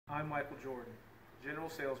I'm Michael Jordan, General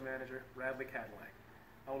Sales Manager, Radley Cadillac.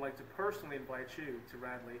 I would like to personally invite you to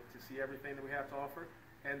Radley to see everything that we have to offer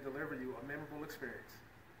and deliver you a memorable experience.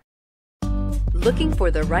 Looking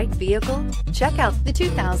for the right vehicle? Check out the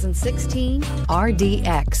 2016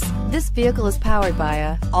 RDX. This vehicle is powered by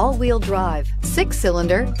a all-wheel drive,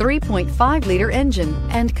 6-cylinder, 3.5-liter engine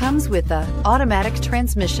and comes with a automatic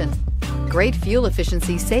transmission. Great fuel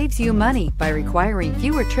efficiency saves you money by requiring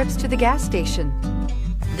fewer trips to the gas station.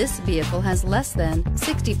 This vehicle has less than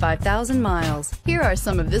 65,000 miles. Here are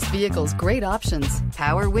some of this vehicle's great options: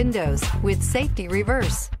 power windows with safety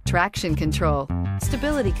reverse, traction control,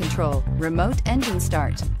 stability control, remote engine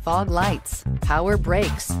start, fog lights, power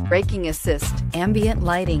brakes, braking assist, ambient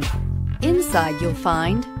lighting. Inside you'll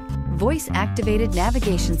find voice-activated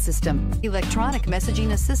navigation system, electronic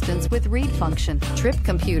messaging assistance with read function, trip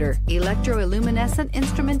computer, electroluminescent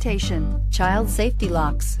instrumentation, child safety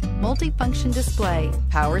locks, multifunction display,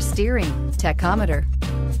 power steering, tachometer.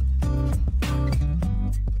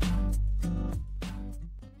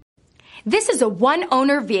 This is a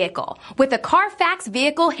one-owner vehicle with a Carfax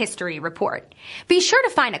Vehicle History Report. Be sure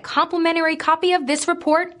to find a complimentary copy of this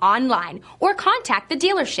report online or contact the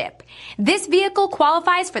dealership. This vehicle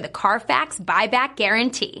qualifies for the Carfax Buyback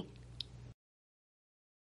Guarantee.